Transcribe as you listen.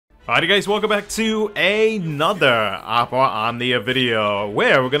Alright guys, welcome back to another Opera Omnia video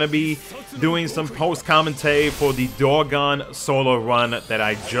where we're gonna be doing some post-commentary for the Dorgann solo run that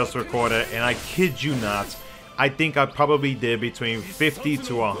I just recorded, and I kid you not, I think I probably did between 50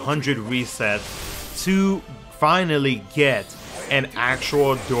 to 100 resets to finally get an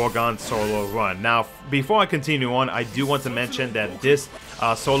actual Dorgann solo run. Now, before I continue on, I do want to mention that this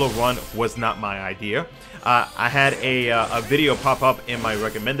solo run was not my idea. I had a video pop up in my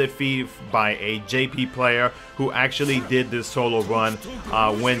recommended feed by a JP player who actually did this solo run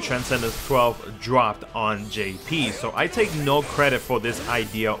when Transcendence 12 dropped on JP. So I take no credit for this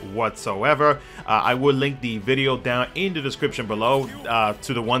idea whatsoever. I will link the video down in the description below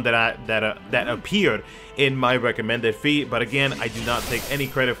to the one that appeared in my recommended feed, but again, I do not take any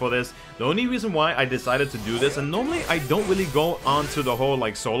credit for this. The only reason why I decided to do this, and normally I don't really go onto the whole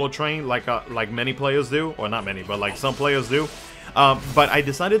like solo train like many players do, or not many, but like some players do. But I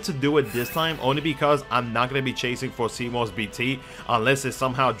decided to do it this time only because I'm not going to be chasing for CMOS BT unless it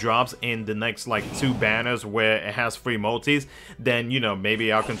somehow drops in the next like 2 banners where it has free multis. Then, you know,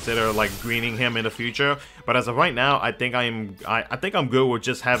 maybe I'll consider like greening him in the future. But as of right now, I think I'm good with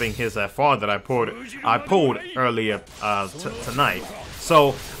just having his FR that I pulled earlier tonight.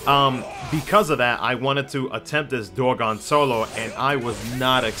 So, because of that, I wanted to attempt this Dorgann solo, and I was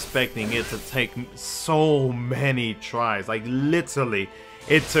not expecting it to take so many tries. Like, literally,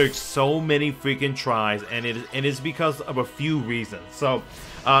 it took so many freaking tries, and it's because of a few reasons. So,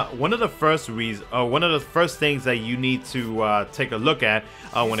 one of the first things that you need to take a look at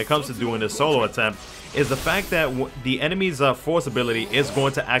when it comes to doing this solo attempt is the fact that the enemy's force ability is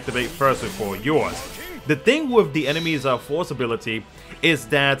going to activate first before yours. The thing with the enemy's force ability is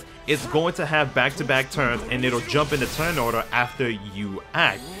that it's going to have back-to-back turns, and it'll jump in the turn order after you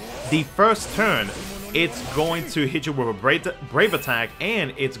act. The first turn, it's going to hit you with a brave attack,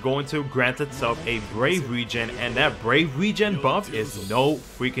 and it's going to grant itself a brave regen, and that brave regen buff is no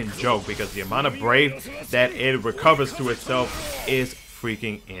freaking joke because the amount of brave that it recovers to itself is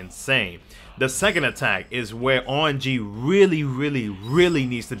freaking insane. The second attack is where RNG really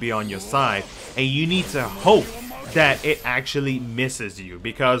needs to be on your side, and you need to hope that it actually misses you,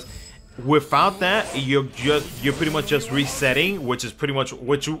 because without that you're pretty much just resetting, which is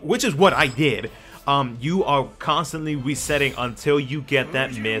what I did. You are constantly resetting until you get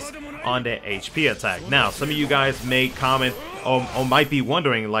that miss on the HP attack. Now, some of you guys may comment or might be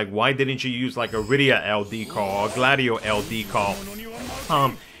wondering, like, why didn't you use like a Rydia LD call or Gladio LD call?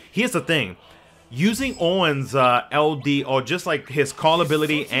 Here's the thing. Using Owen's LD, or just like his call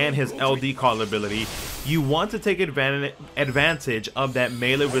ability and his LD call ability, you want to take advantage of that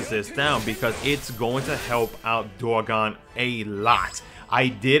melee resist down, because it's going to help out Dorgann a lot. I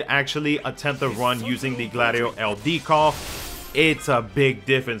did actually attempt a run using the Gladio LD call. It's a big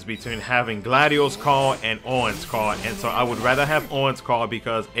difference between having Gladio's call and Owen's call, and so I would rather have Owen's call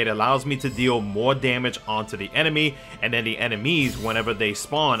because it allows me to deal more damage onto the enemy, and then the enemies, whenever they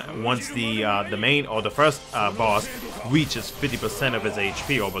spawn, once the main or the first boss reaches 50% of his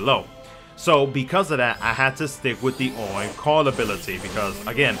HP or below. So because of that, I had to stick with the Owen call ability because,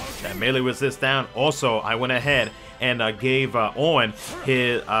 again, that melee resist down. Also, I went ahead and gave Owen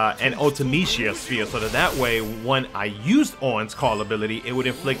his an Ultimecia sphere, so that way when I used Owen's call ability, it would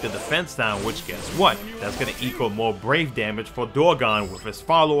inflict the defense down, which guess what? That's going to equal more brave damage for Dorgann with his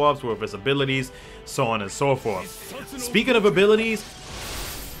follow-ups, with his abilities, so on and so forth. Speaking of abilities,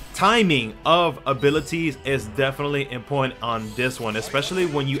 timing of abilities is definitely important on this one, especially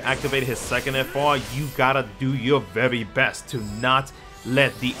when you activate his second FR. You gotta do your very best to not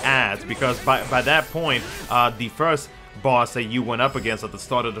let the ads, because by that point, the first boss that you went up against at the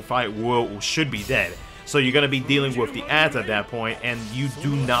start of the fight should be dead. So you're gonna be dealing with the ads at that point, and you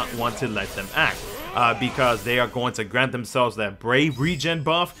do not want to let them act. Because they are going to grant themselves that brave regen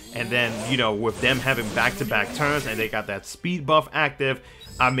buff, and then, you know, with them having back-to-back turns and they got that speed buff active,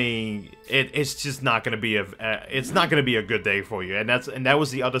 I mean, it's just not going to be a good day for you. And that was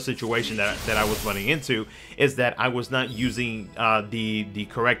the other situation that I was running into, is that I was not using the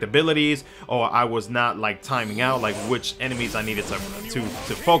correct abilities, or I was not like timing out like which enemies I needed to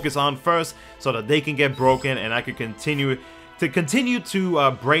focus on first, so that they can get broken and I could continue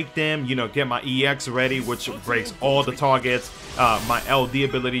to break them, you know, get my EX ready, which breaks all the targets, my LD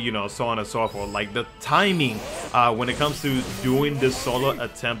ability, you know, so on and so forth. Like, the timing when it comes to doing this solo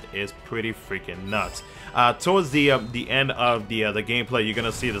attempt is pretty freaking nuts. Towards the end of the gameplay, you're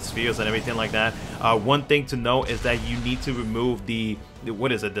gonna see the spheres and everything like that. One thing to note is that you need to remove the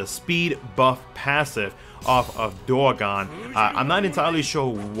speed buff passive off of Dorgann. I'm not entirely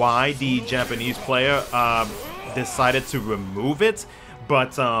sure why the Japanese player decided to remove it,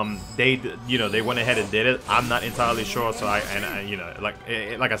 but they, you know, they went ahead and did it. I'm not entirely sure, so I you know, like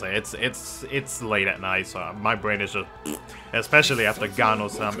I said, it's late at night, so my brain is just, especially after God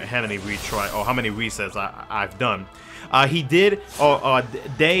knows how many retry or how many resets I've done. He did,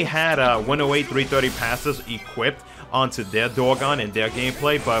 they had 108 330 passes equipped onto their Dorgann and their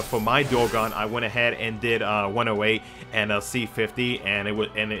gameplay, but for my Dorgann, I went ahead and did 108 and a C50, and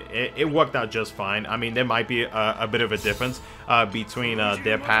it worked out just fine. I mean, there might be a bit of a difference between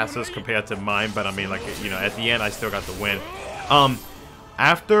their passes compared to mine, but I mean, like, you know, at the end, I still got the win.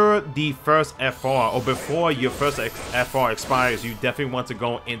 After the first FR, or before your first FR expires, you definitely want to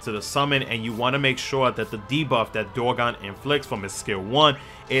go into the summon, and you want to make sure that the debuff that Dorgann inflicts from his skill 1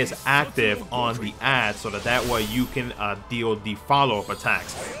 is active on the ad, so that way you can deal the follow-up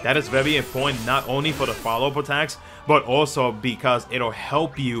attacks. That is very important, not only for the follow-up attacks, but also because it'll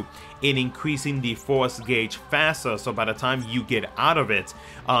help you in increasing the force gauge faster, so by the time you get out of it,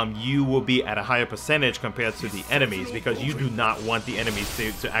 you will be at a higher percentage compared to the enemies, because you do not want the enemies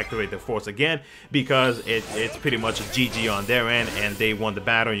to activate the force again, because it's pretty much a GG on their end, and they won the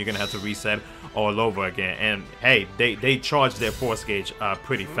battle, and you're gonna have to reset all over again. And hey, they charge their force gauge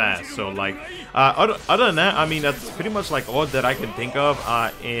pretty fast, so like other than that, I mean, that's pretty much like all that I can think of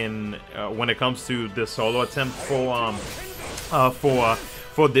in when it comes to the solo attempt for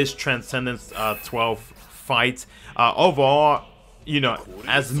this Transcendence 12 fight. Overall, you know,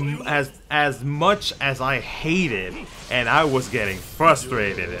 as much as I hated and I was getting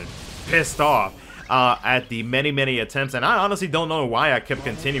frustrated and pissed off at the many attempts, and I honestly don't know why I kept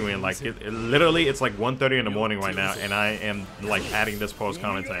continuing. Like, literally, it's like 1:30 in the morning right now, and I am like adding this post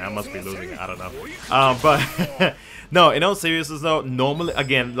commentary. I must be losing it. I don't know. But no, in all seriousness though, normally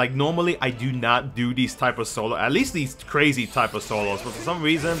I do not do these type of solo, at least these crazy type of solos, but for some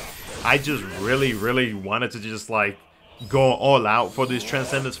reason I just really wanted to just like go all out for this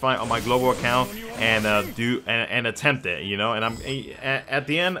Transcendence fight on my global account and and attempt it, you know. And I'm at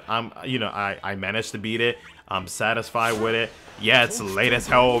the end, you know, I managed to beat it. I'm satisfied with it. Yeah, it's late as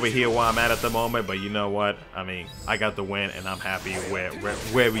hell over here where I'm at the moment, but you know what? I mean, I got the win, and I'm happy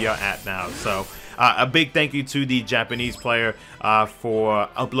where we are at now. So a big thank you to the Japanese player for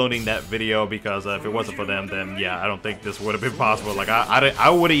uploading that video, because if it wasn't for them, then yeah, I don't think this would have been possible. Like, I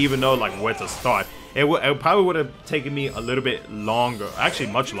wouldn't even know like where to start. It probably would have taken me a little bit longer,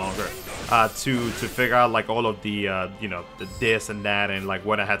 actually much longer, to figure out like all of the you know, the this and that, and like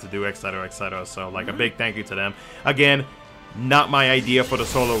what I had to do, etc, etc. So like a big thank you to them. Again, not my idea for the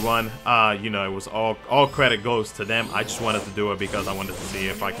solo run. You know, it was all credit goes to them. I just wanted to do it because I wanted to see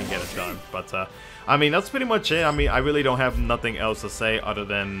if I can get it done. But I mean, that's pretty much it. I mean, I really don't have nothing else to say other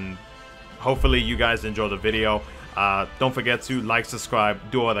than hopefully you guys enjoy the video. Don't forget to like, subscribe,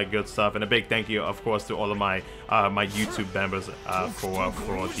 do all that good stuff, and a big thank you, of course, to all of my my YouTube members for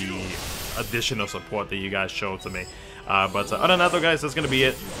the additional support that you guys showed to me. But other than that, though, guys, that's gonna be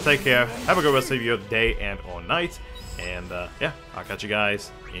it. Take care. Have a good rest of your day and or night. And yeah, I'll catch you guys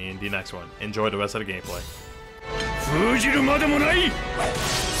in the next one. Enjoy the rest of the gameplay.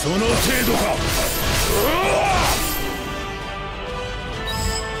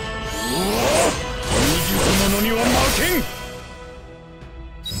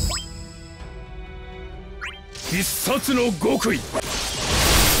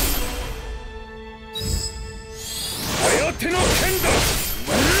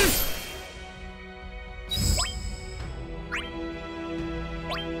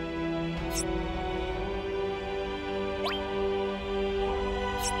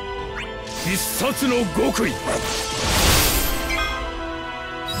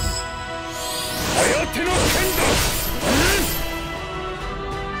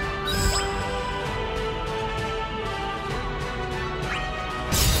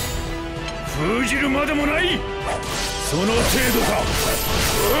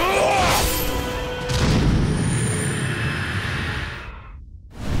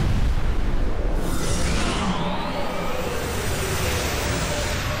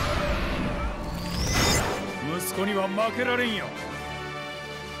息子には負けられんよ。